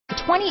The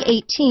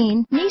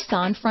 2018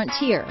 Nissan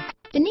Frontier.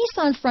 The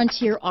Nissan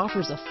Frontier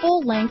offers a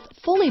full-length,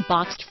 fully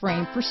boxed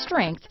frame for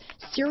strength,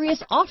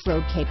 serious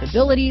off-road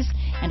capabilities,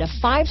 and a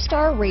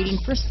 5-star rating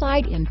for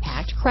side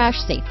impact crash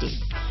safety.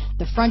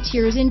 The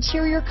Frontier's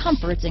interior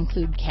comforts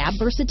include cab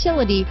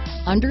versatility,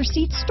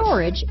 under-seat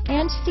storage,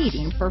 and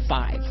seating for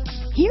 5.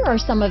 Here are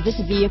some of this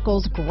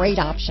vehicle's great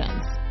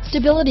options: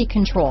 stability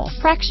control,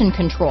 traction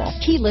control,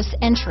 keyless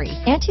entry,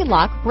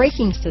 anti-lock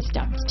braking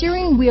system,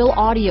 steering wheel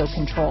audio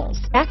controls,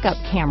 backup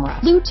camera,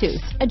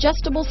 Bluetooth,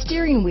 adjustable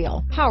steering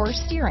wheel, power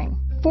steering,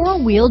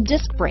 4-wheel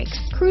disc brakes,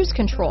 cruise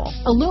control,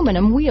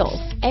 aluminum wheels,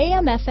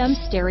 AM/FM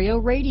stereo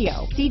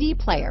radio, CD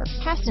player,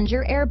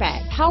 passenger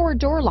airbag, power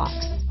door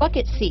locks,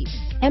 bucket seats,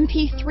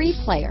 MP3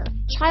 player,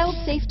 child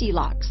safety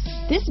locks.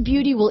 This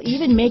beauty will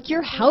even make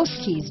your house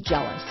keys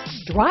jealous.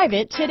 Drive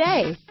it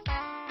today.